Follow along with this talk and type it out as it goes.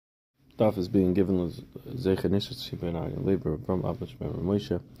Daf is being given as Zecher Nishas Shiben labor from Abash Ben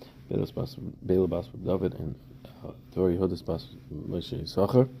Moshe, Bela Bas David, and Tori Hodas Bas Moshe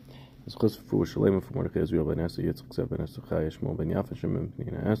Yisachar. As Chus for Shalem for Mordechai Israel Ben Esther Yitzchak Zev Ben Esther Chai Yishmael Ben Yafa Shimon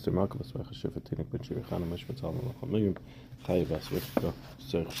Ben Esther Malkavas Ben Chashiv Tinik Ben Shirichana Mishpat Talmud Lachamiyim Chai Bas Rivka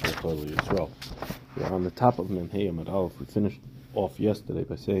Tzarich Shalchol Yisrael. We are on the top of Memhei Amad Aleph. We finished off yesterday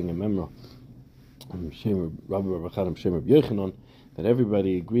by saying a memra Rabbi Chaim Shem Rabbi Yochanan that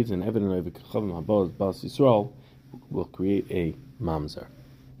everybody agrees in Evan and Chavim Habaz Bas Yisrael will create a mamzer.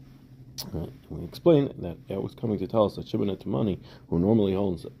 Right. We explained that it was coming to tell us that Shimon Etamani, who normally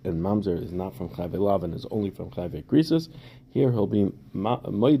holds and mamzer is not from Chayve Lav and is only from Chayve Krisis, here he'll be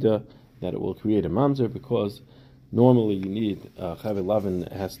moida that it will create a mamzer because normally you need Chayve Lavin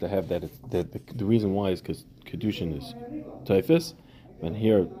has to have that. The reason why is because Kedushin is Typhus. And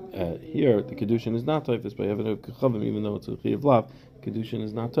here the Kedushin is not typhus by Evan Kachavim, even though it's a Chiyav Lav, Kedushin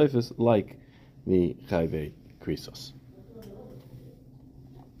is not typhus like the Chayve Krisos.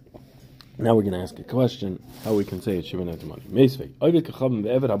 Now we're going to ask a question, how we can say it's Shimon Etamani. Meisvei, Ovid Kachavim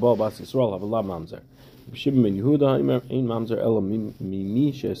ve'Eved Habal Bas Yisrael have a lav mamzer. Shimon ben Yehuda, Imer, ein mamzer ela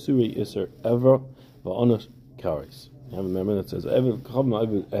mimi she'esuri iser ever va'onos kares. You have a member that says, Ovid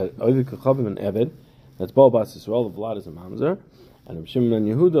Kachavim and Eved, that's Baal Bas Yisrael, the Vlad is a mamzer. And Shimon ben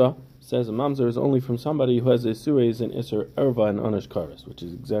Yehuda says a mamzer is only from somebody who has a sureis and iser erva and onish kares, which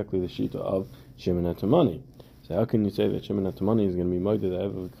is exactly the shita of Shimon Etamani. So how can you say that Shimon Etamani is going to be moed that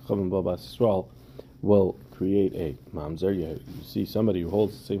Chavim Baal Bas Yisrael will create a mamzer? You see somebody who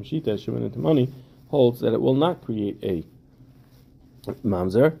holds the same shita as Shimon Etamani holds that it will not create a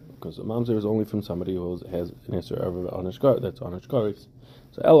mamzer, because a mamzer is only from somebody who has an iser erva onish kares, that's onish kares.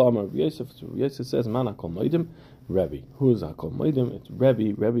 So El Amar Yosef says Mana Kol Moedim. Rebbe. Who is Akol Moedim? It's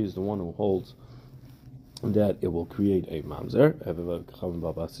Rebbe. Rebbe is the one who holds that it will create a mamzer,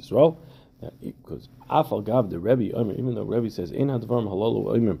 because Afal Gav the Rebbe, even though Rebbe says Ein Hadvarim Halalu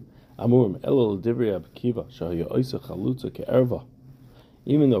Oimrim Amurim Elul Divrei Abkiva Shahya Oisa Chalutza Ke'erva.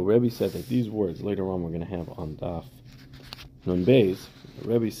 Even though Rebbe said that these words later on we're going to have on Daf Nun Beis,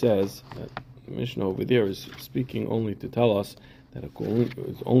 Rebbe says that the Mishnah over there is speaking only to tell us that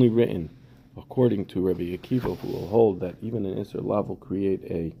it's only written according to Rabbi Akiva, who will hold that even an Isser Lav will create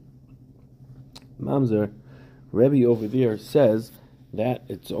a mamzer. Rabbi over there says that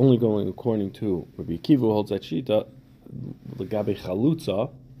it's only going according to Rabbi Akiva, who holds that shita, the Gabi Chalutza.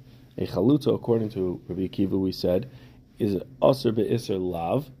 A Chalutza, according to Rabbi Akiva, we said, is Aser be'Isser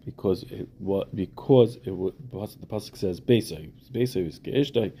Lav, because the pasuk says Beisai. Beisai is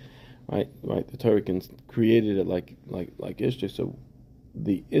Ge'ishtay, right? The Torah created it like Ishtay, so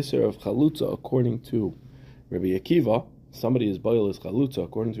the Isser of Chalutza, according to Rabbi Akiva, somebody is Bayal is Chalutza,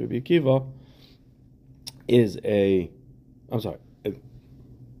 according to Rabbi Akiva, is Rabbi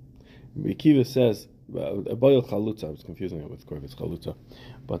Akiva says, Bayal Chalutza, I was confusing it with Korvitz Chalutza,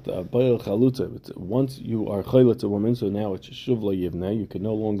 but Bayal Chalutza, once you are Chaylet a woman, so now it's Shuvla Yivneh, you can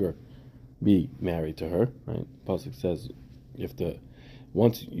no longer be married to her, right? Pasuk says, you have to,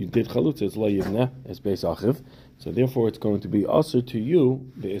 once you did Chalutza, it's La Yivneh, it's Beis Achiv, so therefore it's going to be Aser to you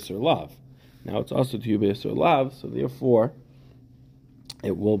Be'Isser Lav. Now it's Aser to you Be'Isser Lav, so therefore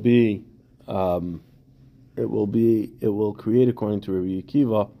it will be it will create, according to Rabbi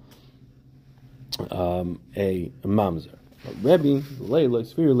Akiva, a mamzer. But Rebbe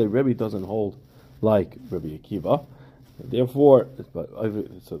doesn't hold like Rabbi Akiva. Therefore,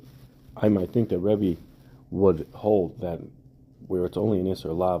 so I might think that Rebbe would hold that where it's only an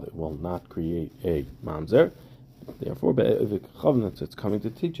Isser Lav, it will not create a mamzer. Therefore, it's coming to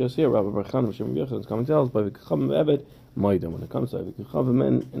teach us here. Rabbi Barchan Shem Yochanan is coming to tell us by V'Kachavim Eved Moedim. When it comes to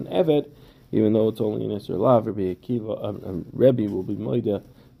V'Kachavim and Eved, even though it's only an Isser Lav, Rabbi Akiva, Rebbe will be Moedim to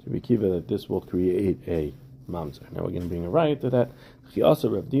Rabbi Akiva that this will create a mamzer. Now we're going to bring a riot to that.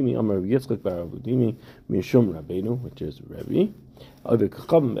 Chiyasa Rav Dimi Amar Yitzchak Bar Rav Dimi Mishum Rabbeinu, which is Rebbe.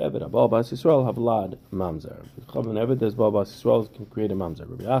 V'Kachavim Eved Abal Bas Yisrael have lad mamzer. V'Kachavim Eved as Baal Bas Yisrael can create a mamzer.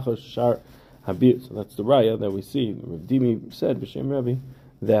 Rabbi Achash Shar Habir, so that's the raya that we see. Rav Dimi said b'Shem Rebbe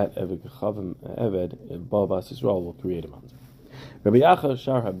that Eved Eved Baal Bas Yisrael will create a mamzer. Rabbi Acha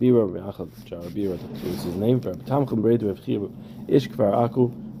Shar Habira, Rabbi Acha Shar Habira, is his name. Rabbi Tamchim Breidu Rav Chir Ish Kvar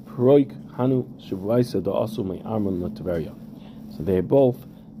Aku Proik Hanu Shuvaisa Da Asu Mei Armon Latveria. So they both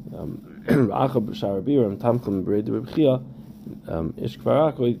Acha Shar Habira and Tamchim Breidu Rav Chir Ish Kvar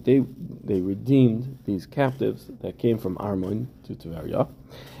Aku. They redeemed these captives that came from Armon to Tveria.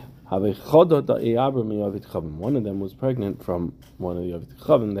 One of them was pregnant from one of the Yavid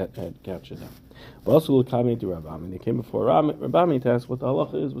Chavim that had captured them. But also L'Kamei to Rabami. They came before Rabami to ask what the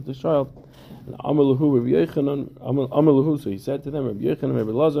halacha is with this child. And Amar Lahu Rabbi Yochanan, Amar Lahu, so he said to them, Rabbi Yochanan,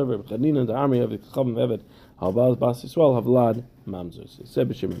 Rabbi Lazar, Rabbi Chanina, the army of the Chacham Eved, Habaz Bas Yisrael, Havlad Mamzer. So he said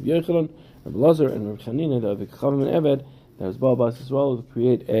B'Shem Rabbi Yochanan, Rabbi Lazar, and Rabbi Chanina, the Chacham Eved, that was Baal Bas Yisrael, to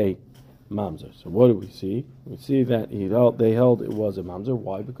create a mamzer. So what do we see? We see that they held it was a mamzer.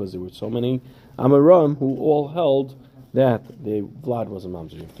 Why? Because there were so many Amoram who all held that Vlad was a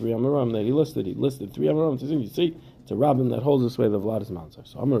mamzer. You have 3 Amoram that he listed. He listed 3 Amoram. You see, it's a rabbin that holds this way that Vlad is mamzer.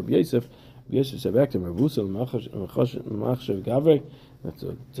 So Amar Rabbi Yosef said back to him, Rabusa Machshav Gavrei. That's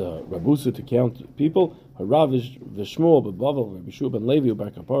a Rabusa to count people. Haravish V'Shmuel B'Bavel Rabbi Shua ben Levi Bar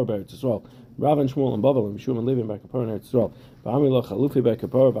Kapar Bar Yisrael. Rav and Shmuel and Bavel and Rabbi Shua ben Levi Bar Kapar and Yisrael. Ba'amila Chalufi Bar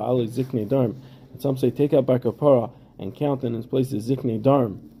Kapar Ba'ali Ziknei Darm. And some say take out Bar Kapara and count in its place is Ziknei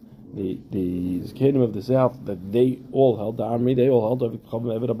Darm. The kingdom of the south that they all held, the army they all held of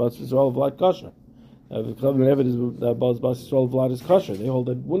Chavim Eved Abbas Yisrael Vlad Kasher. Chavim Eved is Abbas Yisrael Vlad is Kasher. They hold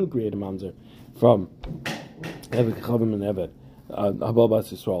that wouldn't create a mamzer from Eved Chavim and Eved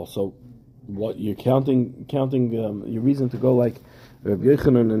Abbas Yisrael. So what you're counting your reason to go like Rabbi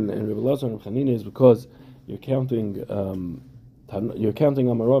Yochanan and Rabbi Lazar and Chanina is because you're counting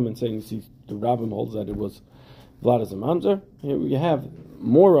Amaram and saying, you see, the Rabbim holds that it was Vlad is a mamzer. Here you have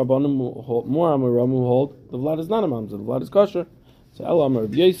more Rabbanim more Amaram who hold the Vlad is not a mamzer, the Vlad is kosher. So El Amar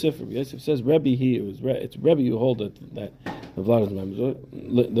Rabbi Yosef says Rebbe it's Rebbe who hold that the Vlad is a mamzer.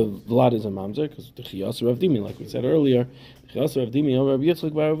 The Vlad is a mamzer because the Chiyas Rav Dimi, like we said earlier, Chiyas Rav Dimi Amar Rabbi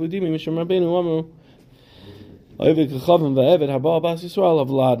Yitzchak Bar Rav Dimi Misham Rabbeinu Amru Oivik Chachavim Va'Eved Habal Bas Yisrael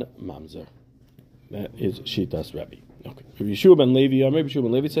Vlad mamzer. That is Shitas Rebbe. Okay. Rabbi Yeshua ben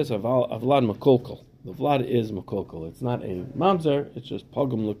Levi says Vlad Makolkol. The Vlad is Makolkol. It's not a mamzer, it's just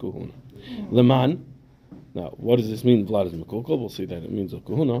Pagum L'Kuhuna. Leman. Now, what does this mean? Vlad is Makolkol. We'll see that it means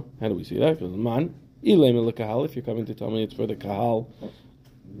L'Kuhuna. How do we see that? Because Leman, Ilem L'Kahal, if you're coming to tell me it's for the Kahal,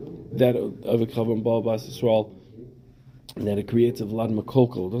 that of Chavim Baal Bas Yisrael, that it creates a Vlad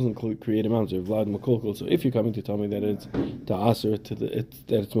Makolkol. It doesn't create a mamzer, Vlad Makolkol. So if you're coming to tell me that it's to Aser, that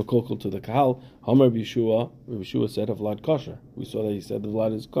it's Makolkol to the Kahal, Hamar Yeshua said a Vlad kosher. We saw that he said the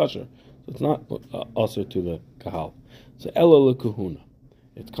Vlad is kosher. So it's not Aser to the Kahal. So Ela L'Kuhuna.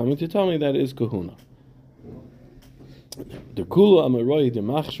 It's coming to tell me that it is Kahuna. The Kula Amaroi, the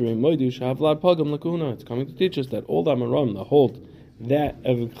Machshrim Moidu Shahavlad Pagam L'Kuhuna. It's coming to teach us that all the Amaram that hold that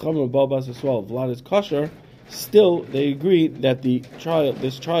Eved Chavim Baal Bas Yisrael Vlad is kosher, still they agree that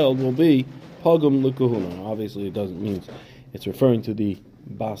this child will be Pagam L'Kuhuna. Obviously it doesn't mean it's referring to the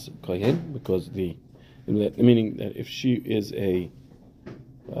Bas Kohen, because meaning that if she is a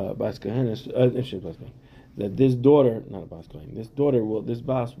Bas Kohen, if she's Bas Kohen, that this daughter, not a Bas Kohen, this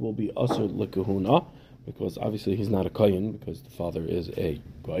Bas will be Asur L'Kuhuna, because obviously he's not a Kohen, because the father is a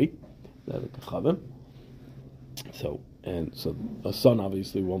Goy, that is Chavim. So a son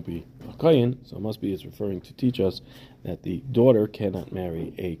obviously won't be a Kohen, so it must be it's referring to teach us that the daughter cannot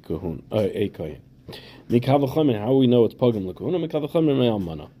marry a Kohen. Mikavachamin, how do we know it's Pagam L'Kuhuna? Mikavachamin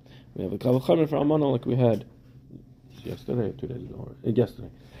me'almana. We have a Kavachamin for almana like we had yesterday or 2 days ago. Yesterday.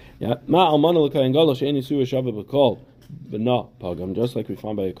 Yeah. Ma'almana L'Kohen Gadol she'eni suah shaveh b'kol b'na Pagam, just like we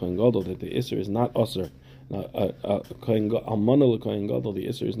found by a Kohen Gadol that the Isser is not Asr. Almana L'Kohen Gadol, the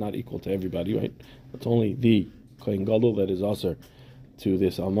Isser is not equal to everybody, right? It's only the Kohen Gadol that is Asr to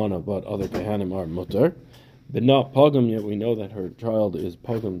this Almana, but other Kehanim are Mutter. But not Pagam, yet we know that her child is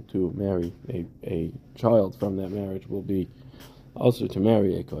Pagam to marry a child from that marriage will be also to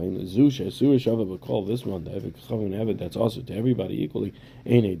marry a Kohen. Zusha, Surish Ava Bakol, this one, the Eved Chavim Eved, that's also to everybody equally.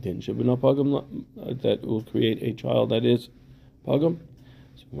 Ain't a din, but not Pagam, that will create a child that is Pagam.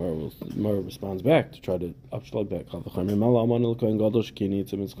 So Mara responds back to try to upslug that. So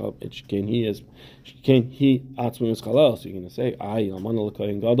you're going to say,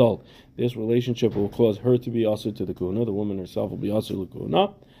 this relationship will cause her to be also to the Kuhuna, the woman herself will be also to the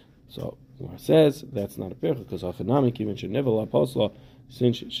Kuhuna. So Mara says that's not a percha, because Achanami even should never la pasla,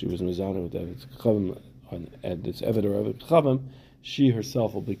 since she was mizana with Eved Chavim and this Eved or Eved Chavim, she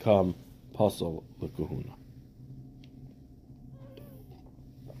herself will become pasal the Kuhuna.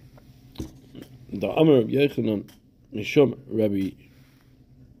 The Amar of Yochanan Mishum Rabbi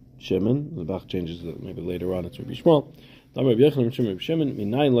Shimon. The Bach changes it maybe later on. It's Rabbi Shmuel. The Amar of Yochanan Mishum Rabbi Shimon.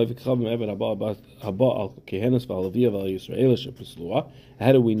 Minayin Levik Chavim Eved Haba Al Kehenes V'Alavia V'Al Yisraelish Peslua.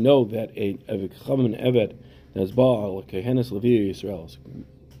 How do we know that a Eved Chavim Eved that's Ba Al Kehenes Levia Yisrael,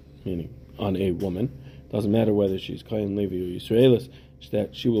 meaning on a woman, doesn't matter whether she's Kohen Levi or Yisraelis,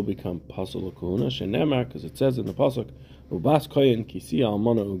 that she will become Pasal L'Kuhuna Shenemar, because it says in the pasuk Ubas Kohen Kisi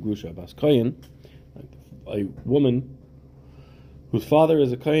Almana Ugrusha Bas Kohen. A woman whose father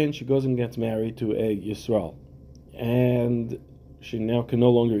is a Kohen, she goes and gets married to a Yisrael, and she now can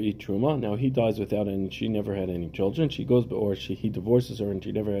no longer eat truma. Now he dies without any. She never had any children. He divorces her, and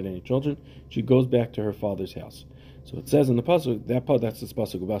she never had any children. She goes back to her father's house. So it says in the pasuk, that's the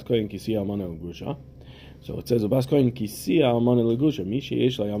pasuk Ubas Kohen Kisiya Almana Ugrusha. So it says Ubas Kohen Kisiya Almana Legusha Mishi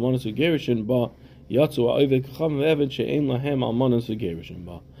Yesh La Almana Sugerishin Ba Yatsu Ha'Oved Kacham Ve'Eved She'ein Lahem Almana Sugerishin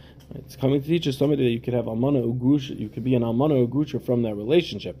Ba. It's coming to teach us somebody that you could have Almana Ugrusha. You could be an Almana Ugrusha from that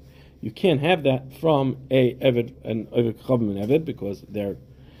relationship. You can't have that from a Eved and Oved Kacham and Eved because their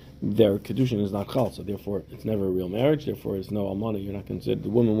kedushin is not chal, so therefore it's never a real marriage. Therefore, it's no almana. You're not considered. The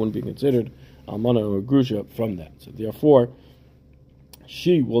woman wouldn't be considered almana or grusha from that. So therefore,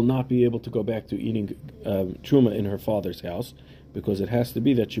 she will not be able to go back to eating truma in her father's house because it has to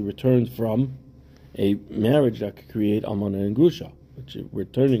be that she returned from a marriage that could create almana and grusha. But she,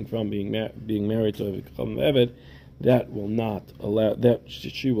 returning from being married to a eved, that will not allow that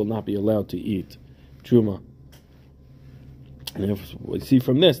she will not be allowed to eat truma. And if we see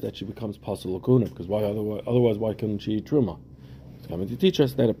from this that she becomes pasul lakuna, because otherwise why couldn't she eat truma? It's coming to teach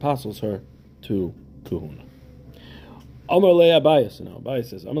us that it passes her to kahuna. Amar le Abayis, and Abayis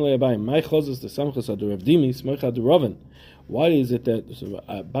says, Amar le Abayis, my chozes the samchas adu Rav Dimi smocha du Raven. Why is it that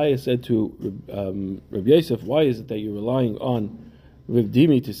Abayis said to Rav Yosef, why is it that you're relying on Rav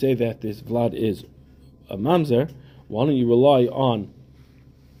Dimi to say that this Vlad is a mamzer? Why don't you rely on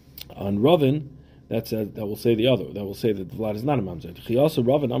Raven? That will say the other. That will say that the Vlad is not a mamzer. He also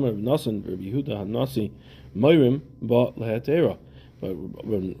Raven Amar Rav Nasan Rav Yehuda Hanasi Moirim ba lehatera. But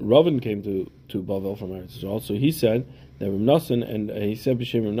when Raven came to Bavel from Eretz Yisrael, so he said that Rav Nasan and he said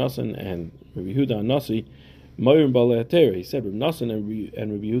b'shem Rav Nasan and Rav Yehuda Hanasi Moirim ba lehatera. He said Rav Nasan and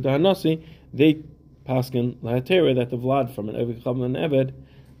Rav Yehuda Hanasi they paskin lehatera that the Vlad from an Eved Chacham and Eved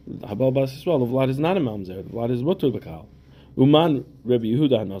Habal Bas Yisrael, the Vlad is not a mamzer. The Vlad is mutter l'kal. Uman Rabbi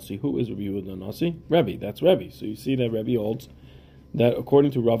Yehuda Hanasi. Who is Rabbi Yehuda Hanasi? Rebbe. That's Rebbe. So you see that Rebbe holds that according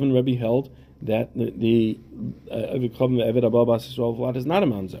to Raven, Rebbe held that the Eved Chacham Eved Habal Bas Yisrael Vlad is not a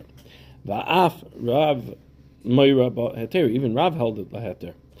mamzer. Va'af Rav Moira Heter. Even Rav held it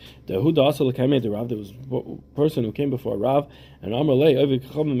laheter. The Huda also l'kaimei the Rav. There was a person who came before Rav and Amar Le Eved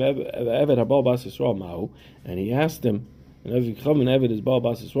Chacham Eved Habal Bas Yisrael Mahu, and he asked him. And Eved Chacham and Eved is Baal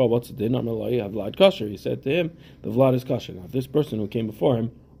Bas Yisrael. What's the din? Amar Lo have Vlad kosher. He said to him, the Vlad is kosher. Now, this person who came before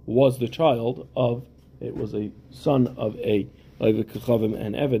him was the child of. It was a son of a Eved Chacham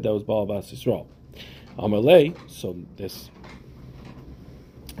and Eved that was Baal Bas Yisrael. Amar Le, so this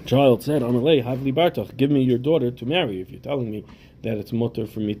child said, Amar Le, Havli Bartach, give me your daughter to marry. If you're telling me that it's mutter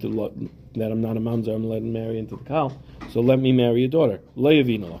for me that I'm not a mamzer, I'm letting marry into the cow. So let me marry your daughter. Lo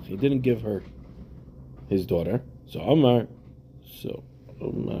yavinalach. He didn't give her his daughter. So Amar,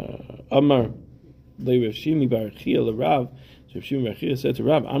 Rav Shimi bar Chia le Rav. So Rav Shimi bar Chia said to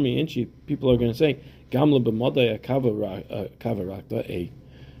Rav, Amri Inchi, people are going to say, Gamla b'madai a kavarakta, a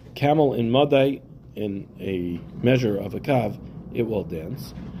camel in madai, in a measure of a kav, it will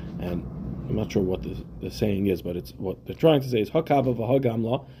dance. And I'm not sure what the saying is, but it's what they're trying to say is hakava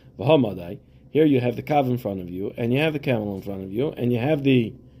v'hagamla v'hamadai. Here you have the kav in front of you, and you have the camel in front of you, and you have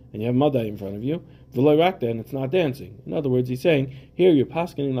madai in front of you. And it's not dancing. In other words, he's saying, here your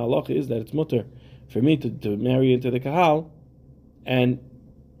paskin in halacha is that it's mutter for me to marry into the kahal, and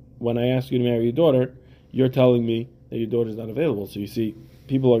when I ask you to marry your daughter, you're telling me that your daughter is not available. So you see,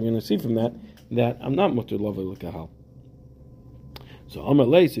 people are going to see from that I'm not mutter lovely the kahal. So Amar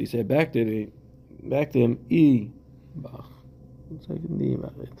Lei, so he said back to him, even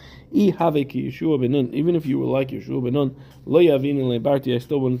if you were like Yeshua ben Nun, lo yavinu lebarti, I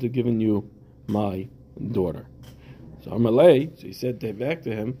still wouldn't have given you my daughter. So Amalei, so he said back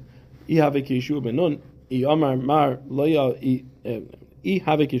to him, I have a Yeshua ben Nun, I amar mar lo ya I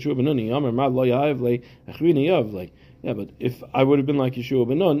have a Yeshua ben Nun, I amar mar lo ya avle achrini avle. Yeah, but if I would have been like Yeshua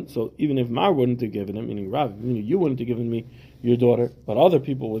ben Nun, so even if Mar wouldn't have given him, meaning Rav, you wouldn't have given me your daughter, but other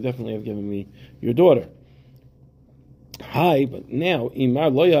people would definitely have given me your daughter. Hi, but now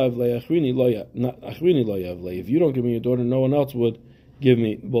Imar lo ya avle achrini lo ya avle. If you don't give me your daughter, no one else will give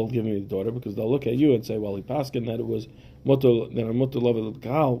me the daughter, because they'll look at you and say, well, he paskin that it was mutter love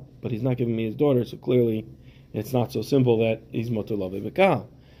kahal, but he's not giving me his daughter, so clearly it's not so simple that he's mutter love kahal.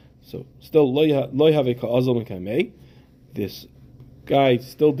 So still lo have a ka'azal mekaymei. This guy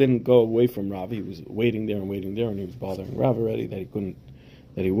still didn't go away from Rav. He was waiting there, and he was bothering Rav already that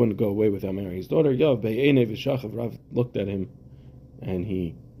he wouldn't go away without marrying his daughter. Rav looked at him and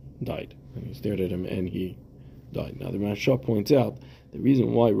he died. And he stared at him and he died. Now the Rashah points out the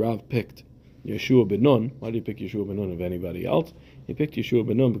reason why Rav picked Yeshua ben Nun. Why did he pick Yeshua ben Nun of anybody else? He picked Yeshua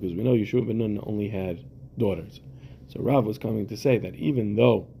ben Nun because we know Yeshua ben Nun only had daughters. So Rav was coming to say that even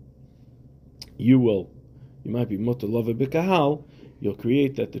though you might be mutter love b'kahal, you'll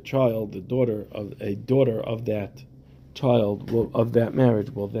create that the child, the daughter of that child of that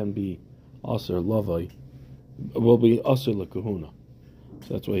marriage will then be aser lavai, will be aser lekahuna.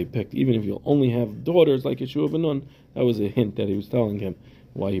 So that's why he picked. Even if you'll only have daughters like Yeshua ben Nun, that was a hint that he was telling him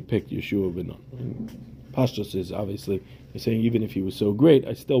why he picked Yeshua ben Nun. Pashtus is obviously he's saying even if he was so great,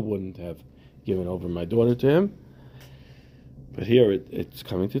 I still wouldn't have given over my daughter to him. But here it's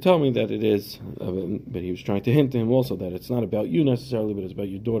coming to tell me that it is. But he was trying to hint to him also that it's not about you necessarily, but it's about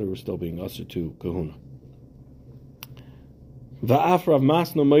your daughter who's still being usher to kahuna. Va'af Rav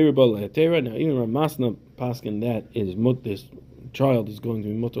Masna Meir Bal Hetera. Now even Rav Masna paskin that is this child is going to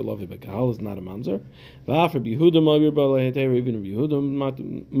be mutter lavi b'kahal, is not a mamzer. Va'af Rav Yehuda Meir Bal Hetera. Even Rav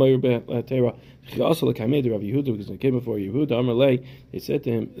Yehuda Meir Bal Hetera. Also like Hamed Rav Yehuda, because they came before Yehuda Amar Lei, they said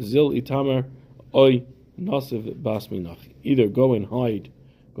to him, Zil Itamar Oy Nasiv Bas Minach. Either go and hide,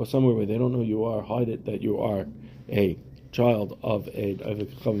 go somewhere where they don't know you are, hide it that you are a child of a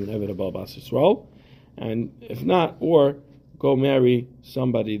Chachamim Eved Abal Bas Yisrael, and if not, or go marry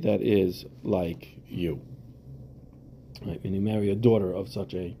somebody that is like you. Right, and you marry a daughter of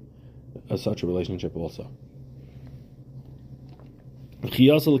such a relationship also. When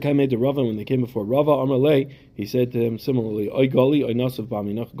they came before Rava Amalei, he said to them similarly, Oy Gali, Oy Nasiv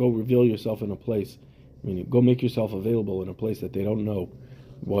Baminach, go reveal yourself in a place. Meaning, go make yourself available in a place that they don't know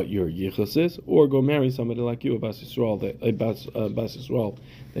what your yichus is, or go marry somebody like you, Bas Yisrael,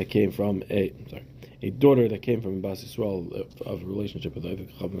 that came from a daughter that came from Bas Yisrael of a relationship with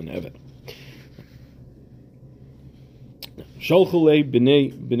Chachamim and Eved. Sholchulei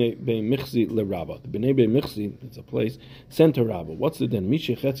b'nei Michzi leRabba. The b'nei Michzi, it's a place, sent to Rabba. What's the din?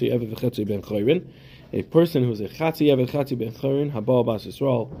 Mishe Chetzi Eved v'Chetzi ben Chayrin. A person who is a Chatzi Eved Chatzi ben Chayrin, Habal Bas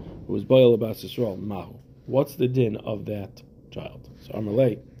Yisrael, who is Boil Bas Yisrael, Mahu. What's the din of that child? So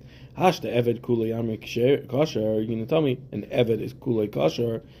Amalei, Hashta Eved Kulei Amri Kasher. You're going to tell me an Eved is Kulei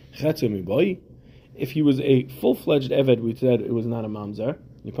Kasher, Chetzi Miboy. If he was a full-fledged Eved, we said it was not a Mamzer.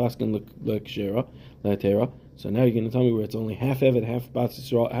 You paskin lekshera, latera. So now you're going to tell me where it's only half Eved, half Bas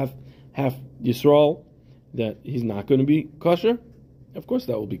Yisrael, half Yisrael, that he's not going to be kosher? Of course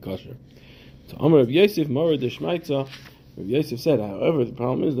that will be kosher. So Amar Rav Yosef, Mara Deshmaitza, Rav Yosef said, however, the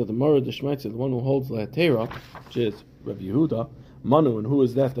problem is that the Mara Deshmaitza, the one who holds latera, which is Rav Yehuda, Manu, and who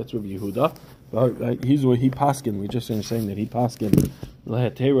is that? That's Rav Yehuda. He's what he paskin. We just finished saying that he paskin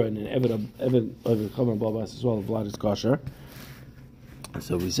latera and an Eved Chavan Babas as well. Vlad is kosher.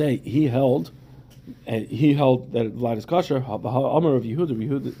 So we say he held that Vlad is kosher. Amar of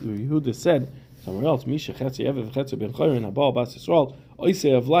Yehuda said somewhere else, Misha Chetzi Eved Chetzi ben Chayrin Habal Bas Yisrael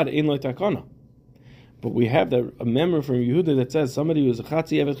Oisei Vlad Ein Lo Takana. But we have a memory from Yehuda that says somebody who is a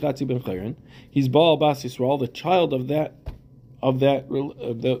Chetzi Eved Chetzi ben Chayrin, he's Baal Bas Yisrael, the child of that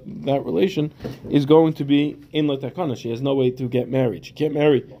relation is going to be in Lo Takana. She has no way to get married. She can't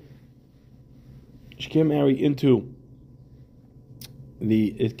marry into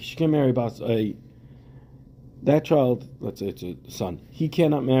she can't marry that child. Let's say it's a son. He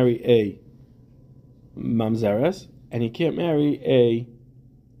cannot marry a mamzeres, and he can't marry a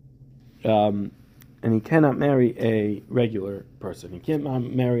regular person. He can't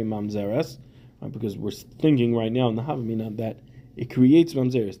marry mamzeres, right, because we're thinking right now in the Havamina that it creates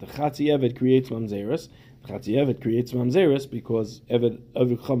mamzeres. The Chatzi Eved creates mamzeres. The Chatzi Eved creates mamzeres because Eved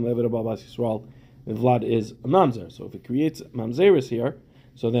Ababas Yisrael, Vlad is a mamzer. So if it creates mamzeres here,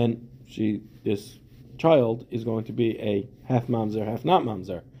 so then this child is going to be a half mamzer, half not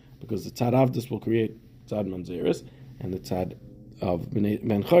mamzer, because the tzad avdus will create tzad mamzeres, and the tzad of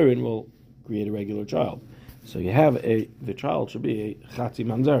ben chayrin will create a regular child. So you have the child should be a chatzi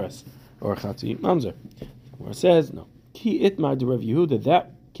mamzeres or a chatzi mamzer. Where it says no, ki itmar de Rav Yehuda,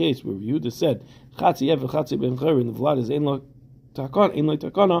 that case where Yehuda said chatzi ev chatzi ben chayrin, the vlad is ein lo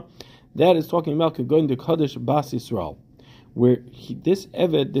takana. That is talking about going to Kadosh Bas Yisrael, where this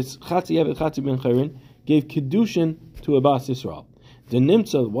Eved, this Chatzi Eved, Chatzi Ben Chayrin, gave Kedushin to a Bas Yisrael. The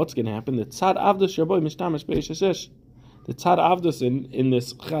Nimtza, what's going to happen? The Tzad Avdus Shaboy Mishtamash Be'eshesh. The Tzad Avdus in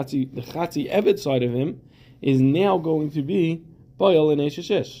this Chatzi, the Chatzi Eved side of him, is now going to be Boyal and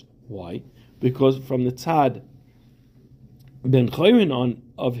Eshesh. Why? Because from the Tzad Ben Chayrin on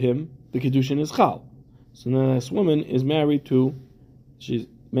of him, the Kedushin is Chal. So now this woman is married she's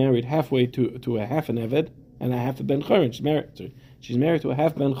married halfway to a half an Eved and a half a Ben Chayrin. She's married to a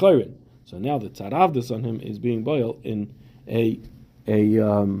half Ben Chayrin. So now the Tzad Avdus on him is being boiled in an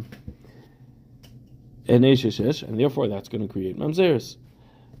Eshesh, and therefore that's going to create Mamzeres.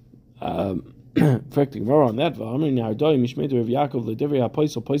 fact, Gemara on that. V'amri nardoi mishmei Rav Yaakov ledevrei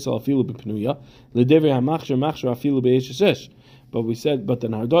hapoisel poisel afilu b'pnuya ledevrei hamachsher machsher afilu be'eshesh. But we said, but the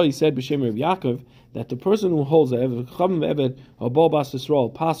Nardoi said b'shem Rav Yaakov that the person who holds a chavim ve'eved or bal bas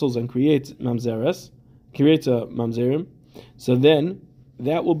Yisrael passes and creates mamzeres, creates a mamzerim. So then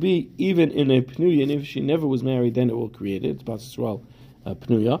that will be even in a pnuya, and if she never was married, then it will create it. It's bas Yisrael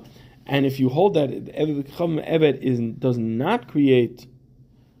pnuya. And if you hold that chavim ve'eved does not create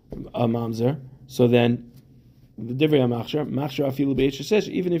a mamzer, so then the divrei machsher afilu be'eshesh,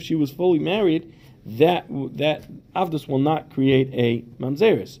 even if she was fully married, that avdus will not create a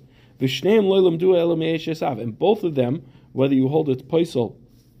mamzeris. V'shneim loylam du ela me'eshes av, and both of them, whether you hold it poisel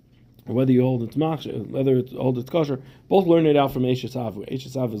or whether you hold it machsher, whether you hold it kosher, both learn it out from eshes av.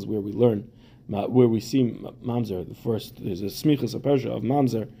 Eshes av is where we learn, where we see mamzer. The first there's a smichas a Persia of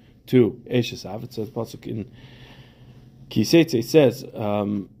mamzer to eshes av. It says pasuk in Kisetze says.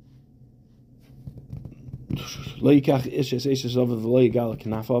 Lo yikach eshes av v'lo yigal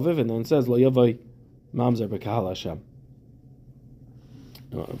knaf aviv, and then it says lo yavai mamzer b'kahal Hashem.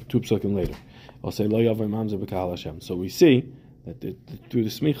 2 psukim later, I'll say lo yavai mamzer b'kahal Hashem. So we see that through the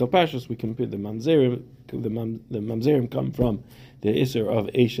smicha pashas we compare the mamzerim. The mamzerim come from the iser of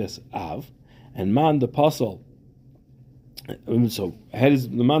eshes av, and man the apostle. So head is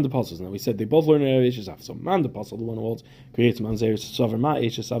the man the apostles. Now we said they both learn out of eshes av. So man the apostle, the one who holds, creates mamzer. Sover ma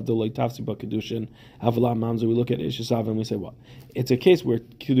eshes av delay tafsi ba kedushin havla mamzer. We look at eshes av and we say what? It's a case where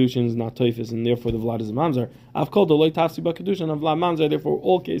kedushin is not toifus and therefore the vlad is a mamzer. I've called delay tafsi ba kedushin havla mamzer. Therefore,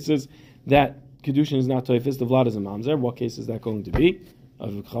 all cases that kedushin is not toifus, the vlad is a mamzer. What case is that going to be?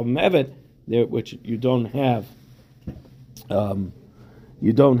 Of chavim eved, there which you don't have.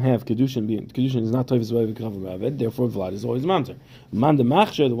 You don't have kedushin being kedushin is not toivus by chavim eved. Therefore, vlad is always mamzer. Man the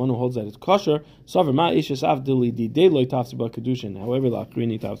machsher, the one who holds that it's kosher. Sover ma eshes av dili di de loy tafsi ba kedushin. However, la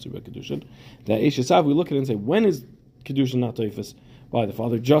krini tafsi ba kedushin. That eshes av we look at it and say, when is kedushin not toifus by the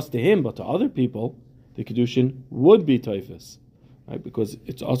father? Just to him, but to other people, the kedushin would be toifus, right? Because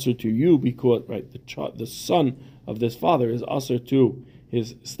it's usher to you, because right the son of this father is usher to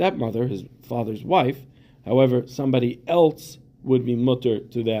his stepmother, his father's wife. However, somebody else would be mutter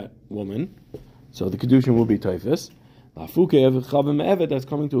to that woman, so the kedushin will be toifus. That's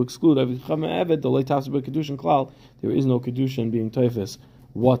coming to exclude kedushin klal. There is no kedushin being toifus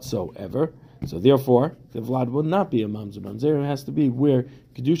whatsoever. So therefore, the vlad would not be a mamzer. Mamzer has to be where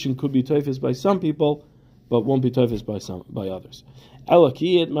kedushin could be toifus by some people, but won't be toifus by others.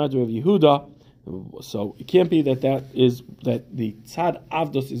 Elakiyat madr of Yehuda. So it can't be that the tzad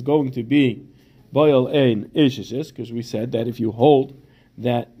avdos is going to be boil ein ishes, because we said that if you hold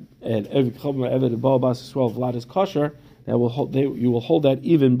that and every chavim eved and bal bas Yisrael vlad is kosher, that you will hold that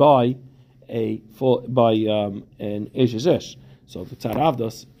even by an ishes. So the tzad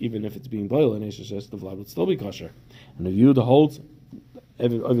avdos, even if it's being boiled in ishes, the vlad would still be kosher. And if Yehuda holds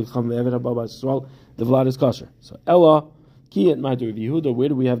every chavim eved and bal bas Yisrael, the vlad is kosher. So Ella. Kiyat Ma'adir of Yehuda. Where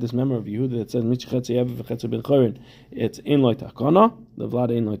do we have this memory of Yehuda that says Michchetzi Ev v'Chetzi Ben Chorin? It's in Loy Takana. The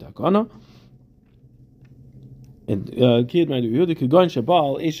Vlad in Loy Takana. And Kiyat Ma'adir of Yehuda Kigon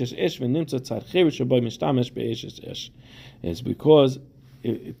Shabal Eshes Esh v'Nimtza Tzad Cherish Shabai Mishtamesh be'Eshes Esh. It's because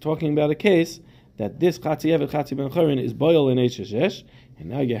talking about a case that this Chatzi Ev v'Chetzi Ben Chorin is boil in Eshes Esh, and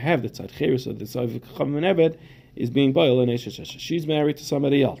now you have the Tzad Cherish of the Tzad Chachamim Eved is being boil in Eshes Esh. She's married to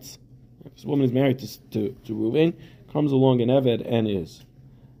somebody else. This woman is married to Reuven. Comes along an Eved and is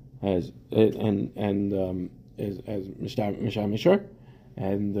Mishar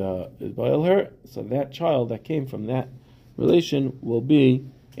and is boil her. So that child that came from that relation will be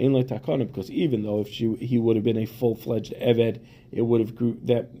Ein Lo Takana, because even though if he would have been a full-fledged Eved, it would have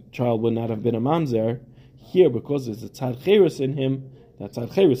that child would not have been a mamzer. Here, because there's a tzad cheres in him, that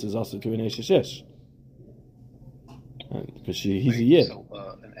tzad cheres is also to an eshesh. Because he's a yid. So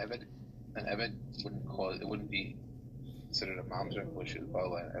an Eved wouldn't be considered a mamzer, which is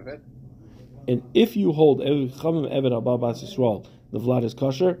boil an Eved. And if you hold Chavim Eved Abba Bas Yisrael, the vlad is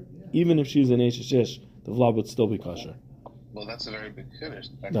kosher. Even if she's an eshesh, the vlad would still be kosher. Well, that's a very big finish.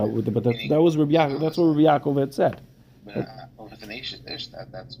 That was Rabbi Yaakov. That's what Rabbi Yaakov had said. But with an eshesh,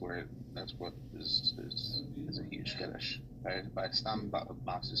 that's what is a huge finish. By Stam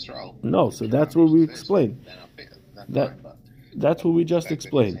Bas Yisrael. No, so that's what we explained. That's what we just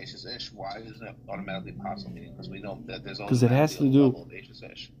explained. Why isn't it automatically possible? Because we know that there's because it has to do.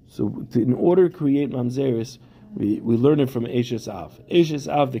 So in order to create mamzeris, we learn it from Eshes Av. Eshes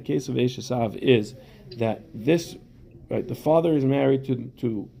Av, the case of Eshes Av is that this, right, the father is married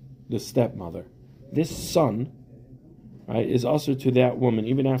to the stepmother. This son, right, is also to that woman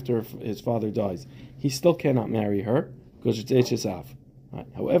even after his father dies. He still cannot marry her because it's Eshes Av. Right?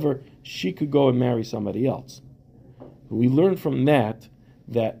 However, she could go and marry somebody else. We learn from that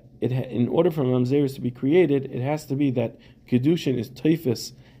in order for Mamzeris to be created, it has to be that Kedushin is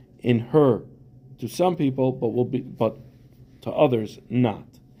teifus in her to some people, but to others not.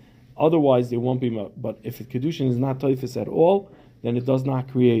 Otherwise, there won't be. But if Kedushin is not teifus at all, then it does not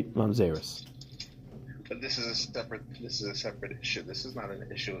create Mamzeris. But this is a separate issue. This is not an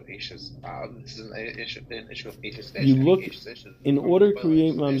issue of Isha's. This is an issue of Isha's. You look in order to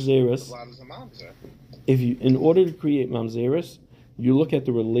create Mamzeris. In order to create Mamzeris, you look at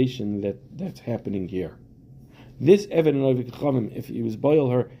the relation that's happening here. This Eved, if he was boil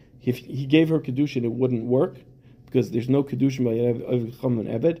her, if he gave her kedushin, it wouldn't work because there's no kedushin by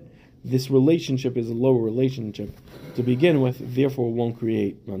Eved. This relationship is a lower relationship to begin with, therefore it won't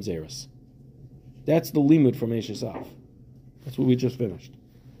create Mamzeris. That's the limud from Eshesav. That's what we just finished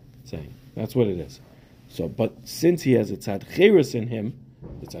saying. That's what it is. So, but since he has a tzad cheres in him,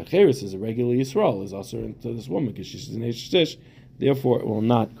 the tzad cheres is a regular Yisrael, is also into this woman because she's an Eshesh, therefore it will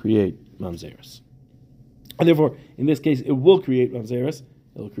not create Mamzeris. And therefore, in this case, it will create Mamzeris.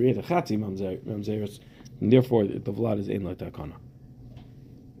 It will create a Chatzi Mamzeris, and therefore the Vlad is Ein Like Takana.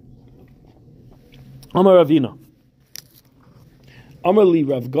 Amar Ravina. Amar Li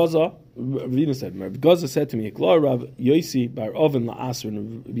Rav Gaza. Ravina said, Rav Gaza said to me, Ekla Rav Yosi Bar Oven LaAsr,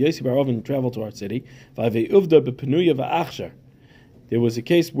 Rav Yosi Bar Oven traveled to our city. V'avei Uvda bePenuya v'Achshar. There was a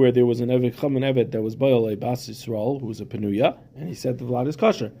case where there was an Eved Chaman Eved that was Baal a Bas Yisrael, who was a Penuya, and he said the Vlad is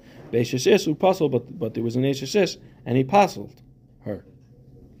kosher. Be'eshesh who puzzle, but there was an Eshesh, and he puzzled her.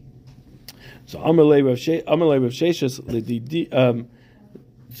 So Amalei Rav Sheshes Lidi.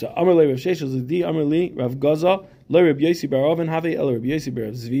 So Amalei Rav Sheshes Lidi Amalei Rav Gaza Le Rav Yosi Bar Oven Have El Rav Yosi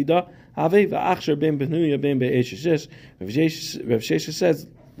Bar Zvida Have va'achshar ben Penuya ben be'eshesh. Rav Sheshes says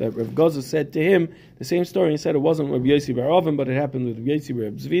that Rav Gaza said to him the same story. He said it wasn't Rav Yosi Bar Oven, but it happened with Rav Yosi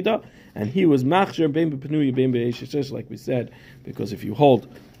Bar Zvida, and he was machshar ben Penuya ben be'eshesh, like we said, because if you hold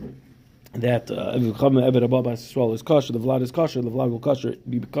that Eved Abba Yisrael is kosher, the Vlad is kosher, the Vlad will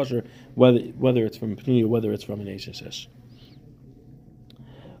be kosher whether it's from Penuya, whether it's from an Eshesh.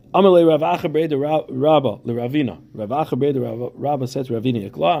 Amalei Rav Acha Breda Rabba LeRavina. Rav Acha Breda Rabba said to Ravina,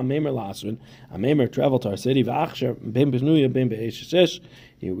 Ekla Amemer LaAsrin. Amemer traveled to our city. V'achshar ben Penuya ben be'eshesh.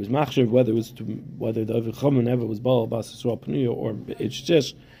 He was machshar whether the Eved Chaman Eved was Baal Bas Yisrael Penuya or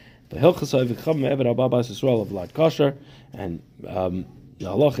be'eshesh. The Hilchas Eved Chaman Eved Abba Bas Yisrael of Vlad kosher, and the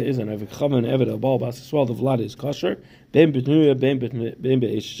halacha is an Eved Chaman Eved Abba Bas Yisrael the Vlad is kosher. Ben Penuya ben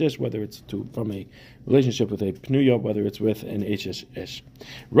be'eshesh, whether it's from a relationship with a Pnuya, whether it's with an Eshesh.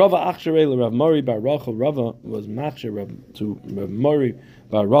 Rava Achsharei Rav Mari Bar Rachel. Rava was machshir to Rav Mari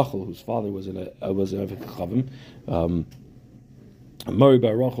Bar Rachel, whose father was an Eved Chavim. Mari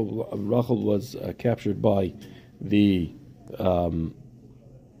Bar Rachel was captured by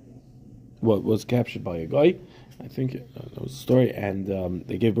was captured by a guy. I think that was the story, and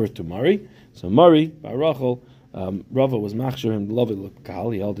they gave birth to Mari. So Mari Bar Rachel. Rava was machshir him loved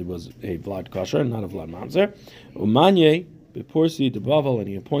kahal. He held it was a Vlad kosher, not a Vlad mamzer. Umanye bepursi de Bavel, and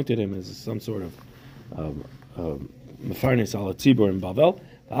he appointed him as some sort of mefarnes al tzibur in Bavel.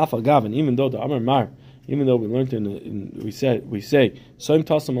 V'afal gavan, even though the Amar Mar, even though we learned we say Soim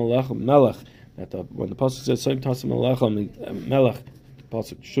Tasam Alechem Melech, that when the pasuk says Soim Tasam Alechem Melech, the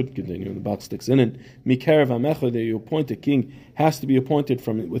pasuk should continue. The box sticks in it. Mikarev Amecha, that you appoint a king, has to be appointed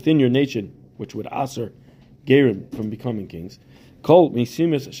from within your nation, which would aser Gerim from becoming kings. Kol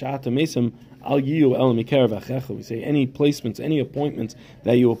misimis shata mesim al yiu el mikarav achecha. We say any placements, any appointments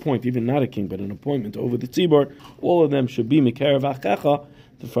that you appoint, even not a king, but an appointment over the tzibur, all of them should be mikarav achecha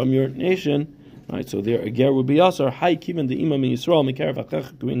from your nation. Right. So there, a ger would be asar. Hai kiven the imam Yisrael mikarav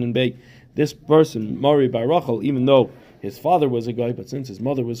achecha kuin and bay. This person, Mari Bar Rachel, even though his father was a guy, but since his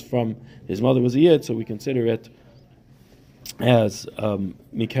mother was a yid, so we consider it as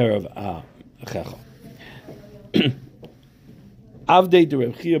mikarav achecha. Avdei de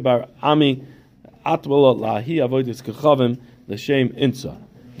Reb Chia Bar Ami Atwala Lahi Avodas Kechavim L'Shem Insa.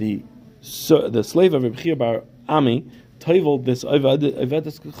 The slave of Reb Chia Bar Ami toveled this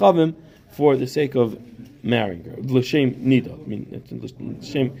Avodas Kechavim for the sake of marrying her. L'Shem Nida. I mean, it's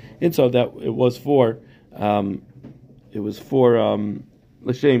L'Shem Insa that it was for L'Shem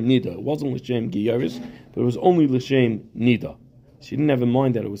Nida. It wasn't L'Shem Giyaris, but it was only L'Shem Nida. She didn't have in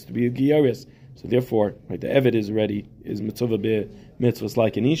mind that it was to be a Giyaris. So therefore, right, the Eved is mitzvah mitzvahs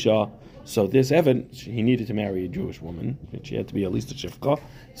like an Isha. So this Eved, he needed to marry a Jewish woman. She had to be at least a Shifcha.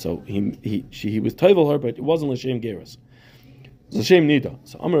 So he was tovel her, but it wasn't l'shem geras. It's l'shem nida.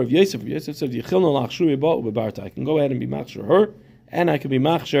 So Amar of Yosef said, "Yichilna lachshu iba ubebarta." I can go ahead and be machshir her, and I can be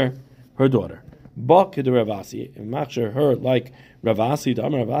machshir her daughter. Ba kid Ravasi, and machshir her like Ravasi, the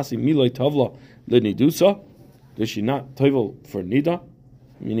Amar Ravasi, miloi tavla linidusa. Does she not tovel for nida?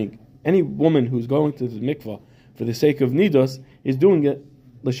 Meaning, any woman who's going to the mikvah for the sake of nidas is doing it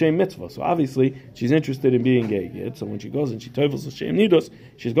l'shem mitzvah. So obviously, she's interested in being gay. Yet, so when she goes and she tovels l'shem nidas,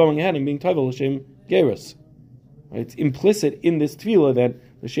 she's going ahead and being tovel l'shem geras. Right? It's implicit in this tefillah that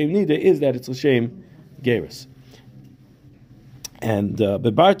l'shem nida is that it's l'shem geras. And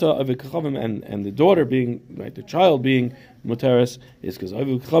bebarta avikachavim and the daughter being, right, the child being muteris is because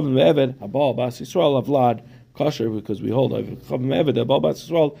avikachavim ve'eved habal bas Yisrael avlad kosher, because we hold avikachavim ve'eved habal bas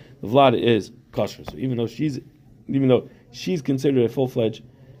Yisrael the vlad is kosher. So even though she's considered a full-fledged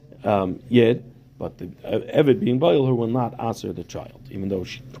yid, but the eved being bail her will not answer the child, even though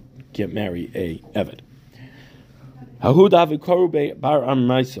she can't marry a eved. Hahud avikaru bar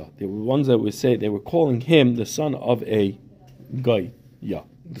Amraisa. They were ones that would say they were calling him the son of a Goy, the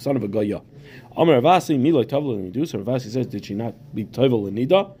son of a Goya. Amar Ravasi, Miloi Tovel and Nidus. Ravasi says, did she not be Tovel and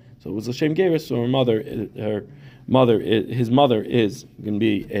Nida? So it was a Shem Geras. So his mother is going to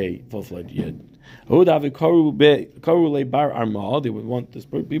be a full-fledged Yid. They would want this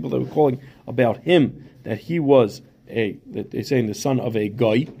people that were calling about him that he was that they're saying the son of a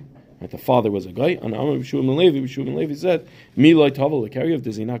Goy. Right, the father was a guy. And Amar B'Shuvim and Levi said, Miloi Tavel L'Kari,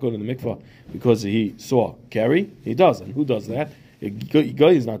 does he not go to the mikvah because he saw Kari? He does. And who does that? A guy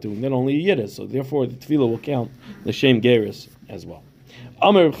is not doing that, only a Yid is. So therefore the tefillah will count the Shem Geras as well.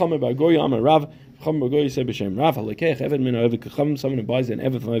 Amar Chamer Bar Goya, Amar Rav, Chamer Bar Goya said B'Shem Rav, Halekech Eved Min Ovid Kachavim, someone who buys an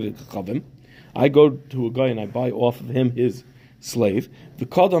Eved from Ovid Kachavim. I go to a guy and I buy off of him his slave. The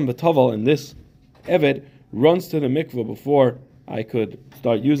Kadam B'Tavel, and this Eved runs to the mikvah before I could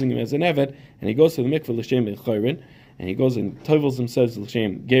start using him as an eved, and he goes to the mikveh l'shem ben chayrin, and he goes and tovels himself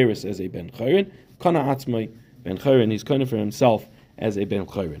l'shem geris as a ben chayrin, kana atzmai ben chayrin, he's kind of for himself as a ben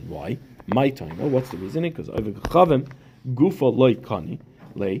chayrin. Why? My time. Oh, what's the reasoning? Because Ovik Chavim gufa loy kani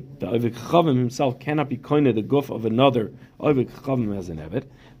lay. The Ovik Chavim himself cannot be kind of the guf of another Ovik Chavim as an eved.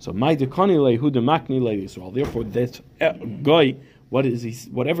 So my dekani lay hu demakni lay Yisrael. Therefore, this guy,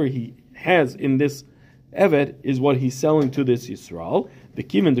 whatever he has in this Eved is what he's selling to this Yisrael. The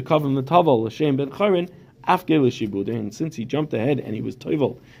Kivin the Kavim the Tavel L'Shem Ben Chayrin Afge L'Shibud. And since he jumped ahead and he was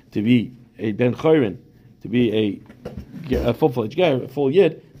Tovel to be a Ben Chayrin, to be a full-fledged ger, a full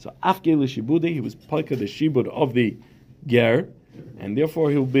Yid, so Afge L'Shibud, he was Paika the Shibud of the ger, and therefore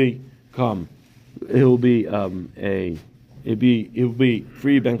he'll be free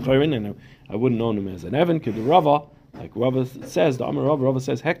Ben Chayrin, and I wouldn't know him as an Evan. Kid Rava. Like Rava says, the Amar Rava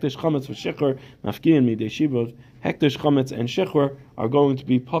says, Hektish chametz for shechur mafkiin midei shibud. Hektish chametz and shechur are going to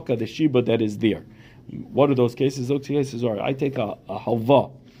be paka the shibud that is there. What are those cases? Those cases are, I take a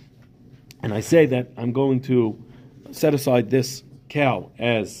halva, and I say that I'm going to set aside this cow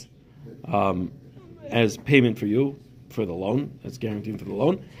as payment for you for the loan, as guaranteed for the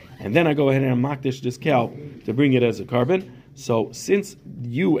loan, and then I go ahead and makdish this cow to bring it as a carbon. So since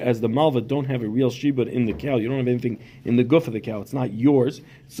you as the malva don't have a real shibud in the cow, you don't have anything in the goof of the cow, it's not yours,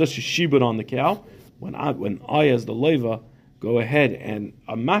 it's just a shibud on the cow, when I as the leva go ahead and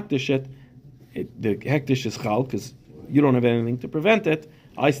makdish it, the hektish is chal, because you don't have anything to prevent it,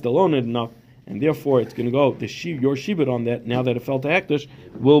 I still own it enough, and therefore it's going to go, your shibud on that, now that it fell to hektish,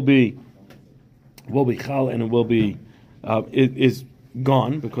 will be chal, and it will be, it is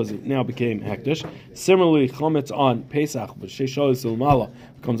gone because it now became hektish. Similarly, chametz on Pesach, but sheisholis ilmala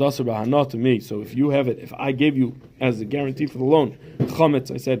becomes also bahana to me. So if you have it, if I gave you as a guarantee for the loan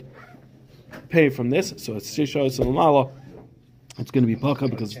chametz, I said pay from this. So it's sheisholis ilmala. It's going to be paka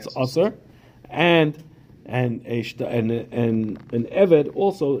because it's aser, and an eved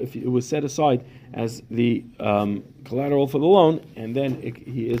also if it was set aside as the collateral for the loan, and then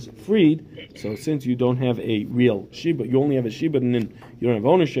he is freed. So since you don't have a real shibud, you only have a shibud, and then you don't have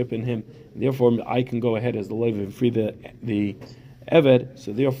ownership in him, therefore I can go ahead as the lev and free the eved.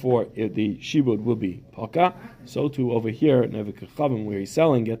 So therefore the shibud will be paka. So too over here in Oved Kachavim, where he's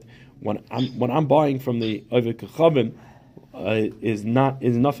selling it, when I'm buying from the Oved Kachavim, is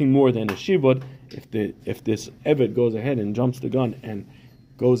nothing more than a shibud. If this eved goes ahead and jumps the gun and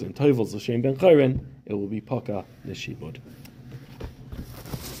goes and tovels l'shem ben chayrin, it will be paka the shibud.